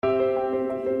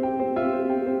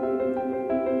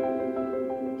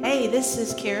this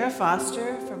is Kara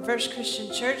Foster from First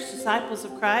Christian Church, Disciples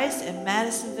of Christ in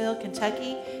Madisonville,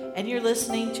 Kentucky, and you're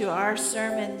listening to our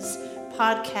sermons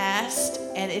podcast.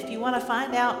 And if you want to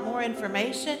find out more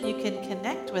information, you can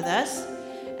connect with us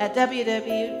at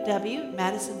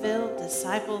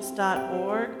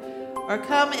www.madisonvilledisciples.org or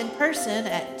come in person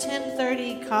at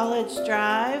 1030 College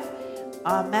Drive,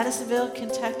 Madisonville,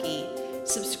 Kentucky.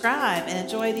 Subscribe and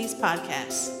enjoy these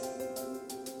podcasts.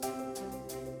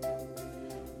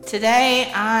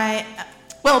 Today,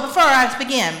 before I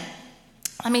begin,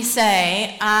 let me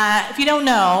say, if you don't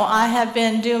know, I have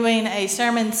been doing a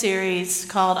sermon series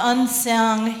called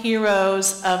Unsung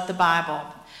Heroes of the Bible,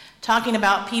 talking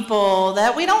about people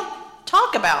that we don't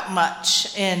talk about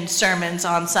much in sermons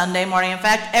on Sunday morning. In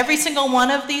fact, every single one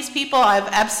of these people I've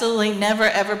absolutely never,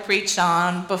 ever preached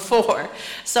on before.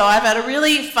 So I've had a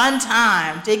really fun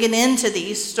time digging into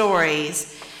these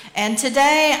stories. And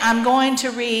today I'm going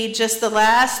to read just the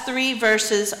last 3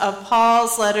 verses of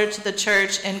Paul's letter to the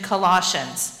church in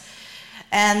Colossians.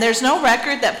 And there's no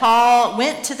record that Paul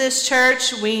went to this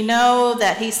church. We know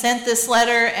that he sent this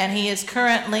letter and he is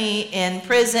currently in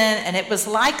prison. And it was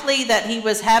likely that he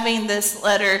was having this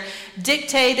letter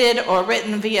dictated or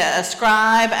written via a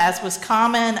scribe, as was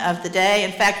common of the day.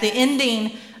 In fact, the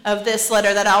ending of this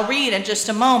letter that I'll read in just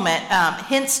a moment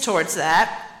hints towards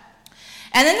that.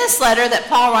 And in this letter that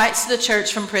Paul writes to the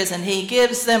church from prison, he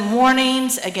gives them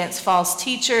warnings against false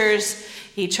teachers.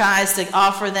 He tries to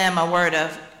offer them a word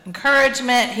of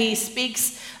encouragement. He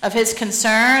speaks of his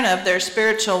concern of their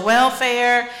spiritual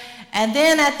welfare. And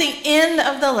then at the end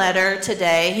of the letter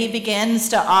today, he begins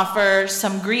to offer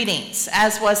some greetings,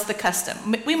 as was the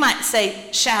custom. We might say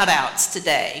shout outs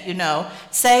today,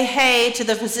 say hey to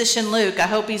the physician Luke. I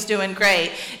hope he's doing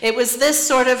great. It was this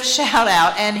sort of shout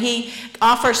out, and he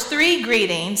offers 3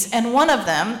 greetings, and one of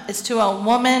them is to a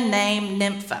woman named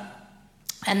Nympha.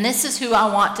 And this is who I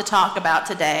want to talk about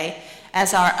today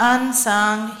as our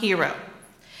unsung hero.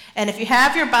 And if you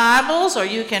have your Bibles, or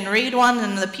you can read one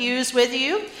in the pews with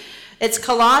you, it's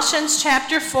Colossians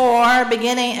chapter 4,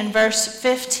 beginning in verse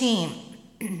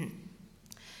 15.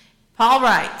 Paul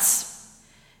writes,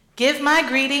 "Give my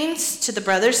greetings to the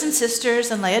brothers and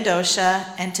sisters in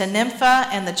Laodicea and to Nympha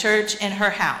and the church in her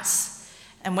house.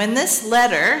 And when this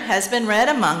letter has been read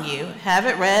among you, have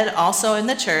it read also in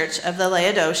the church of the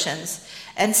Laodiceans,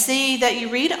 and see that you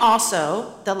read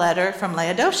also the letter from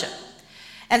Laodicea.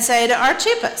 And say to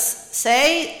Archippus,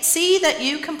 see that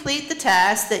you complete the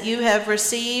task that you have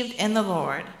received in the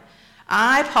Lord.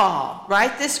 I, Paul,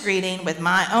 write this greeting with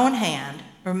my own hand.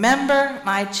 Remember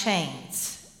my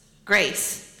chains.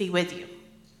 Grace be with you."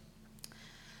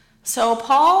 So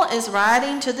Paul is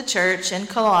writing to the church in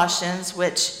Colossians,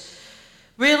 which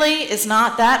really is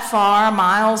not that far,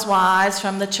 miles-wise,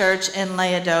 from the church in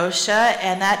Laodicea,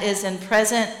 and that is in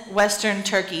present Western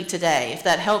Turkey today, if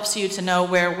that helps you to know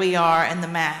where we are in the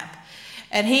map.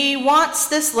 And he wants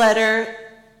this letter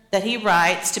that he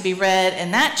writes to be read in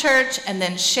that church and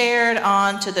then shared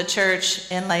on to the church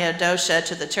in Laodicea,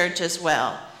 to the church as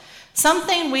well.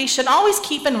 Something we should always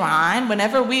keep in mind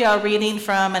whenever we are reading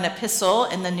from an epistle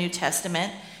in the New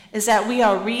Testament is that we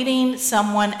are reading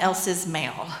someone else's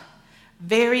mail.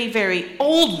 Very, very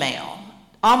old mail,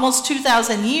 almost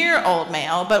 2,000-year-old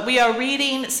mail, but we are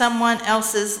reading someone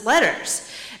else's letters.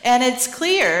 And it's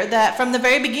clear that from the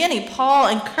very beginning, Paul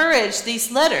encouraged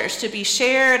these letters to be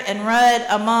shared and read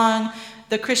among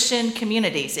the Christian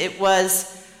communities. It was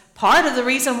part of the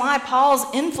reason why Paul's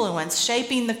influence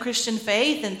shaping the Christian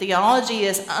faith and theology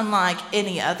is unlike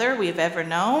any other we've ever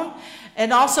known.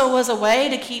 It also was a way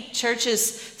to keep churches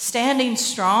standing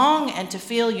strong and to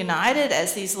feel united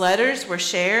as these letters were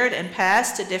shared and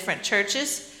passed to different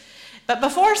churches. But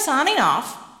before signing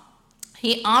off,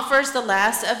 he offers the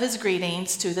last of his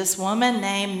greetings to this woman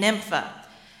named Nympha.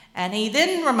 And he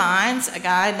then reminds a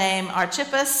guy named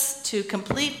Archippus to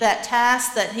complete that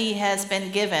task that he has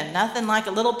been given. Nothing like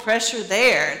a little pressure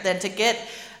there than to get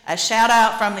a shout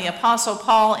out from the Apostle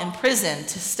Paul in prison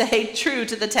to stay true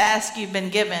to the task you've been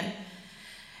given.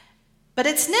 But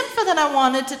it's Nympha that I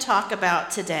wanted to talk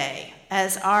about today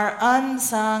as our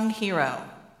unsung hero.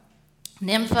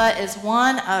 Nympha is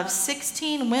one of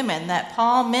 16 women that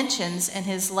Paul mentions in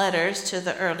his letters to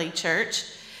the early church.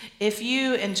 If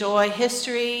you enjoy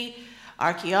history,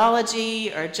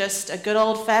 archaeology, or just a good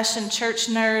old-fashioned church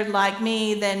nerd like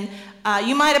me, then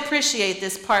you might appreciate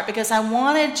this part, because I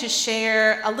wanted to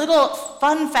share a little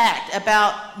fun fact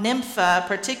about Nympha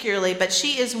particularly, but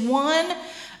she is one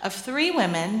of 3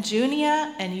 women,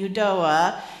 Junia and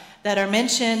Euodia, that are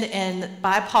mentioned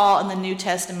by Paul in the New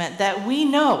Testament that we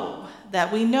know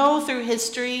that we know through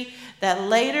history that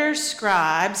later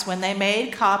scribes, when they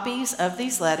made copies of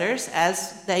these letters,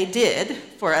 as they did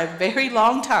for a very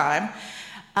long time,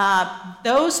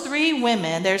 those three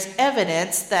women, there's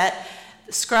evidence that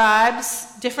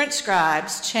different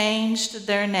scribes changed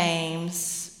their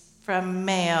names from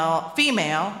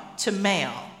female to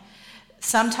male.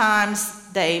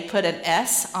 Sometimes they put an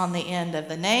S on the end of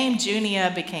the name.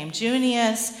 Junia became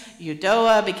Junius.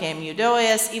 Eudoa became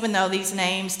Eudoius. Even though these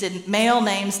male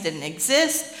names didn't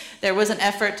exist, there was an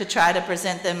effort to try to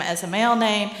present them as a male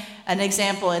name. An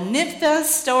example in Nympha's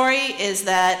story is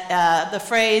that the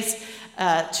phrase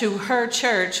to her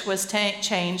church was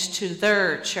changed to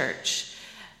their church.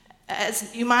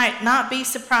 As you might not be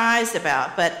surprised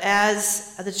about, but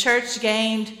as the church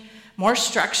gained more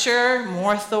structure,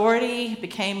 more authority,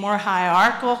 became more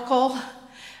hierarchical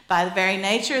by the very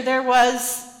nature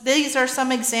these are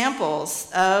some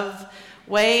examples of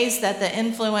ways that the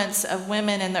influence of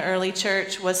women in the early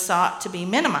church was sought to be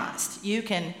minimized. You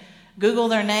can Google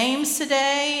their names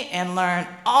today and learn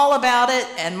all about it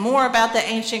and more about the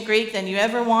ancient Greek than you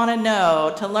ever want to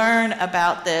know to learn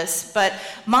about this. But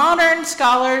modern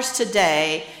scholars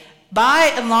today,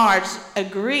 by and large,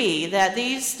 agree that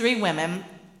these three women,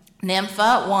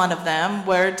 Nympha, one of them,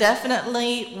 were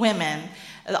definitely women.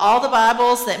 All the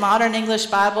Bibles, the modern English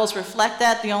Bibles, reflect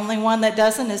that. The only one that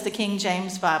doesn't is the King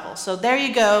James Bible. So there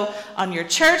you go on your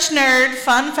church nerd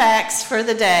fun facts for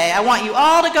the day. I want you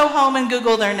all to go home and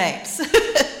Google their names.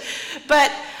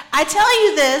 But I tell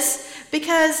you this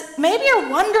because maybe you're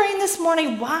wondering this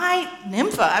morning, why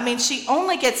Nympha? I mean, she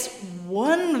only gets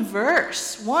one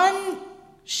verse, one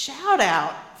shout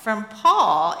out from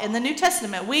Paul in the New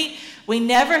Testament. We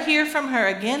never hear from her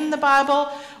again in the Bible.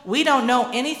 We don't know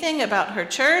anything about her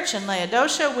church in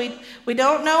Laodicea. We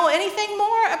don't know anything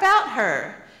more about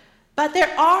her. But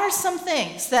there are some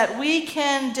things that we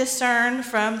can discern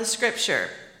from the scripture.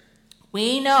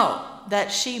 We know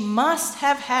that she must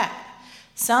have had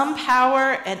some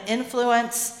power and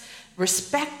influence,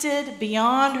 respected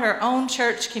beyond her own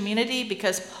church community,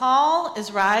 because Paul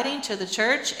is writing to the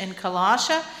church in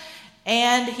Colossia,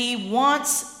 and he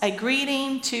wants a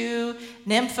greeting to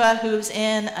Nympha, who's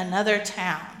in another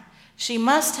town. She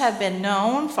must have been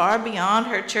known far beyond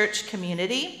her church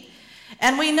community.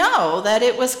 And we know that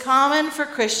it was common for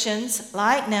Christians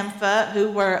like Nympha,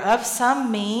 who were of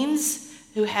some means,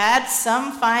 who had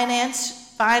some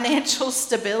financial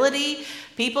stability,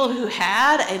 people who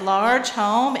had a large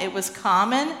home, it was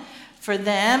common for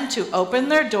them to open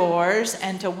their doors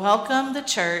and to welcome the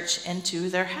church into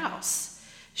their house.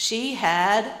 She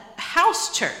had a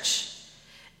house church.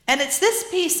 And it's this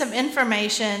piece of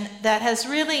information that has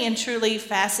really and truly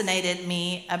fascinated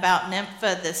me about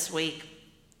Nympha this week.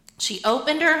 She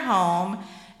opened her home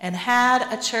and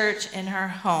had a church in her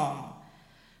home.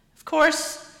 Of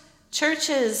course,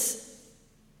 churches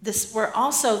were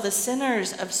also the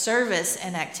centers of service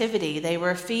and activity. They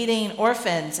were feeding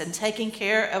orphans and taking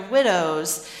care of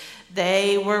widows.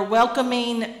 They were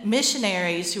welcoming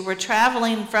missionaries who were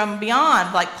traveling from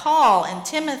beyond, like Paul and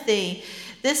Timothy.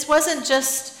 This wasn't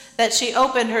just that she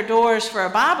opened her doors for a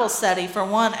Bible study for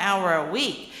 1 hour a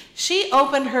week. She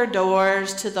opened her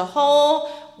doors to the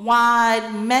whole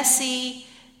wide, messy,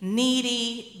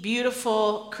 needy,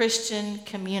 beautiful Christian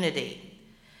community.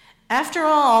 After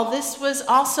all, this was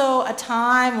also a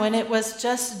time when it was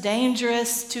just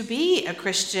dangerous to be a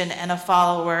Christian and a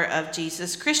follower of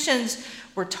Jesus. Christians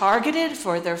were targeted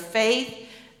for their faith.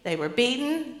 They were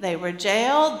beaten, they were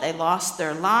jailed, they lost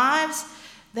their lives.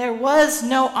 There was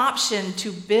no option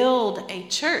to build a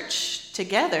church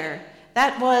together.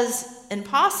 That was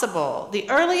impossible. The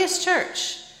earliest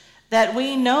church that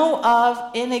we know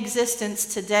of in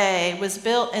existence today was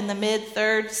built in the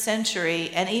mid-3rd century,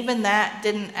 and even that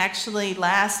didn't actually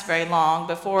last very long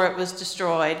before it was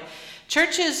destroyed.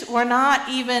 Churches were not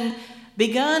even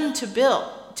begun to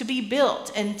be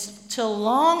built until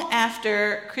long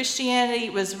after Christianity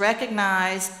was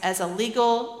recognized as a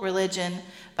legal religion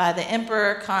by the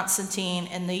Emperor Constantine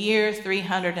in the year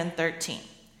 313.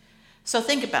 So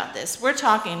think about this. We're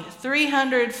talking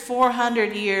 300,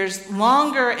 400 years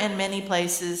longer in many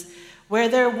places where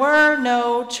there were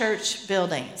no church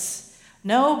buildings,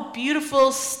 no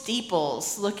beautiful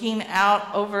steeples looking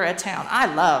out over a town.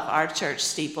 I love our church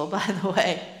steeple, by the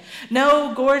way.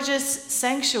 No gorgeous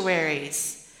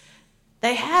sanctuaries.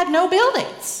 They had no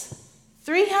buildings.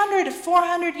 300 to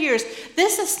 400 years.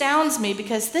 This astounds me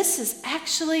because this is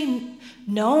actually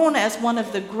known as one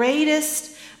of the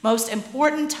greatest, most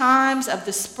important times of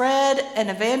the spread and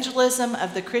evangelism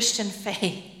of the Christian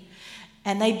faith.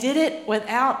 And they did it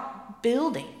without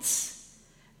buildings.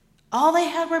 All they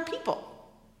had were people.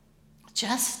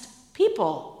 Just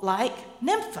people like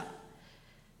Nympha,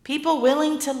 people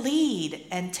willing to lead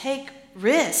and take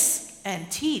risks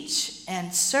and teach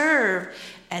and serve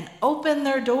and open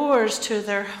their doors to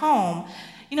their home.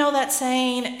 You know that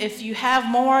saying, if you have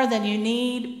more than you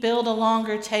need, build a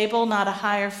longer table, not a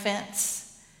higher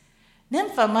fence?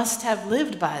 Nympha must have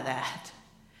lived by that.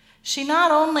 She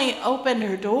not only opened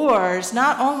her doors,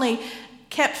 not only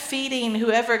kept feeding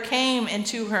whoever came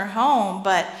into her home,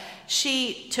 but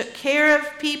she took care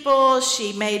of people.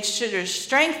 She made sure to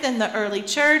strengthen the early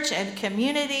church and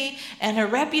community, and her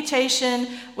reputation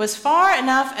was far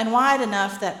enough and wide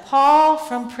enough that Paul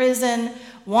from prison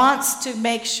wants to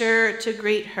make sure to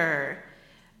greet her.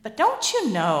 But don't you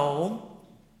know,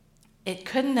 it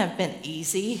couldn't have been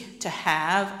easy to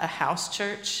have a house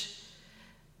church.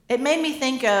 It made me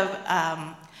think of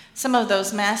some of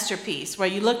those masterpieces where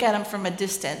you look at them from a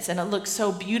distance and it looks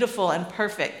so beautiful and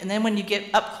perfect. And then when you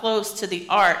get up close to the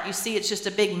art, you see it's just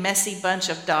a big messy bunch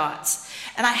of dots.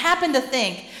 And I happen to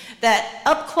think that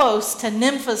up close to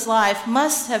Nympha's life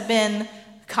must have been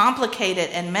complicated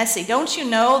and messy. Don't you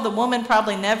know the woman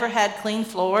probably never had clean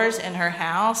floors in her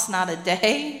house, not a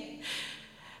day?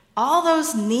 All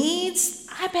those needs,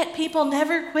 I bet people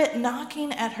never quit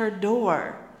knocking at her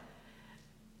door.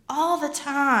 All the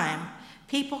time.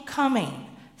 People coming,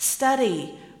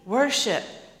 study, worship,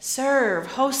 serve,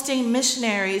 hosting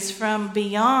missionaries from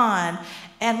beyond.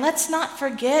 And let's not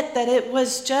forget that it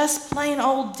was just plain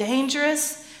old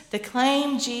dangerous to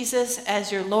claim Jesus as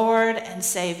your Lord and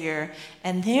Savior.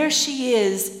 And there she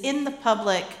is in the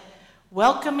public,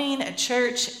 welcoming a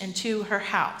church into her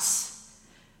house.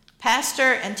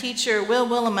 Pastor and teacher Will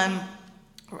Willimon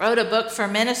wrote a book for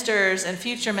ministers and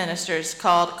future ministers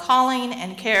called Calling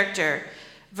and Character,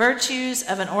 Virtues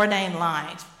of an Ordained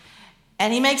Life.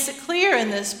 And he makes it clear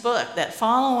in this book that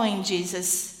following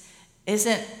Jesus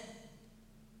isn't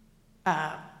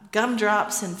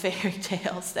gumdrops and fairy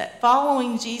tales, that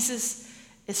following Jesus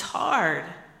is hard,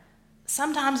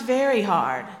 sometimes very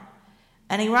hard.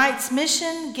 And he writes,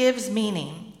 mission gives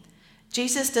meaning.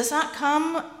 Jesus does not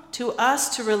come to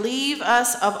us to relieve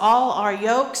us of all our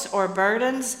yokes or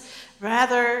burdens.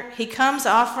 Rather, he comes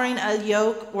offering a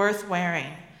yoke worth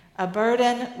wearing, a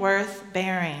burden worth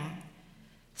bearing,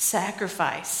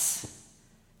 sacrifice,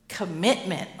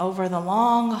 commitment over the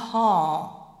long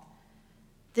haul.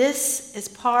 This is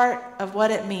part of what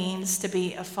it means to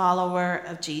be a follower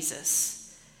of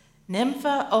Jesus.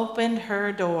 Nympha opened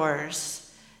her doors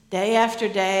day after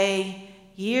day,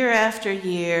 year after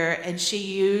year, and she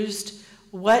used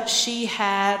what she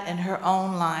had in her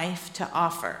own life to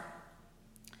offer.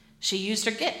 She used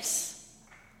her gifts.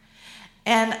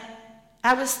 And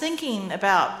I was thinking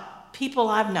about people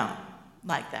I've known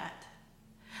like that.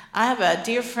 I have a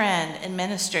dear friend in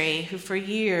ministry who for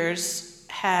years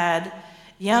had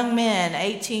young men,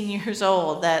 18 years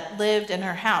old, that lived in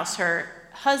her house. Her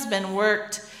husband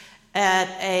worked at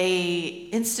a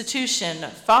institution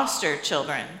of foster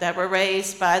children that were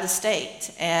raised by the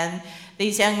state. And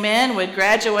these young men would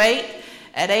graduate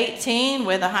at 18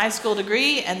 with a high school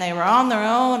degree, and they were on their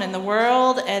own in the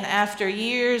world. And after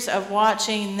years of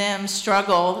watching them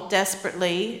struggle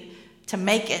desperately to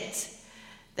make it,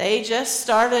 they just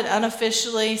started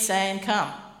unofficially saying,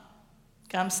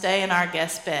 come stay in our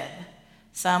guest bed.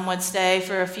 Some would stay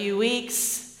for a few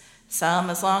weeks, some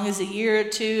as long as a year or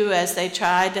two, as they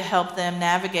tried to help them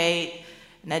navigate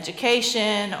an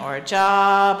education or a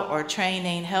job or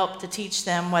training, help to teach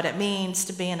them what it means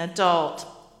to be an adult.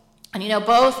 And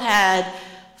both had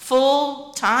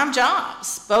full-time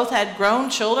jobs. Both had grown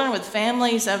children with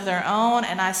families of their own.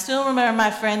 And I still remember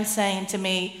my friend saying to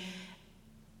me,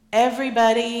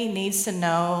 everybody needs to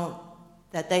know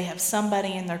that they have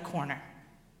somebody in their corner.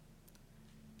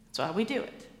 That's why we do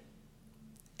it.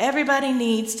 Everybody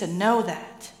needs to know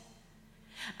that.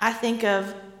 I think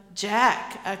of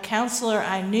Jack, a counselor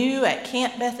I knew at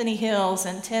Camp Bethany Hills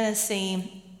in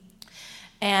Tennessee.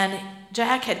 And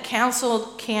Jack had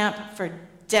counseled camp for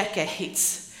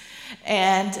decades.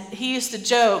 And he used to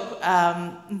joke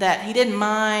that he didn't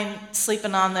mind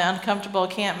sleeping on the uncomfortable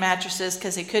camp mattresses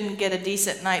because he couldn't get a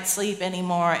decent night's sleep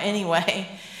anymore anyway.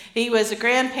 He was a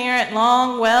grandparent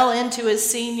well into his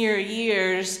senior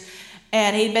years,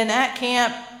 and he'd been at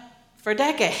camp for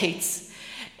decades.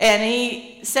 And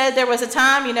he said there was a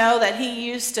time, that he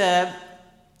used to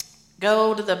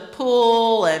go to the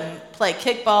pool and play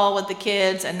kickball with the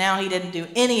kids, and now he didn't do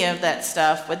any of that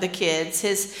stuff with the kids.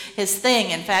 His thing,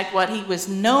 in fact, what he was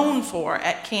known for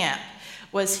at camp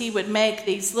was he would make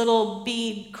these little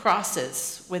bead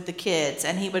crosses with the kids,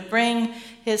 and he would bring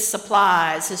his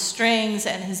supplies, his strings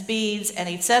and his beads, and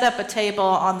he'd set up a table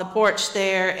on the porch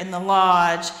there in the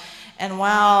lodge, And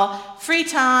while free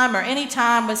time or any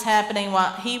time was happening,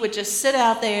 while he would just sit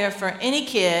out there for any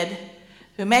kid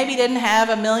who maybe didn't have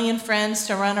a million friends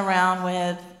to run around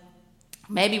with,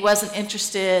 maybe wasn't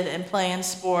interested in playing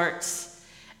sports,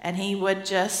 and he would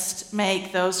just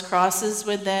make those crosses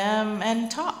with them and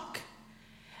talk.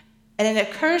 And it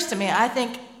occurs to me, I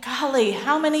think, golly,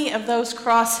 how many of those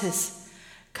crosses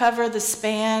cover the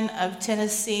span of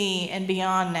Tennessee and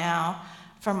beyond now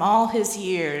from all his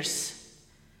years?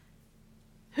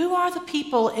 Who are the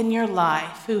people in your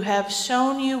life who have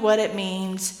shown you what it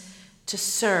means to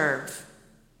serve,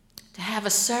 to have a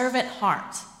servant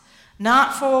heart,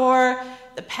 not for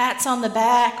the pats on the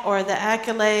back or the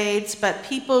accolades, but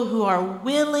people who are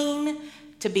willing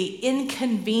to be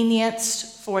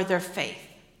inconvenienced for their faith,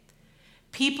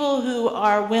 people who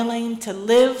are willing to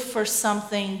live for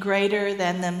something greater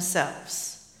than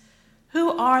themselves?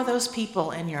 Who are those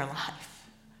people in your life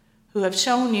who have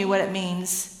shown you what it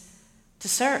means to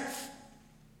serve?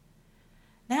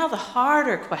 Now the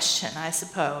harder question, I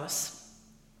suppose.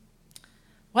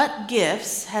 What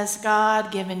gifts has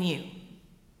God given you?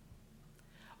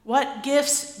 What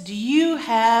gifts do you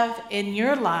have in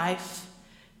your life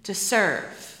to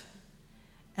serve?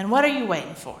 And what are you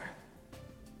waiting for?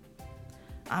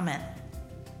 Amen.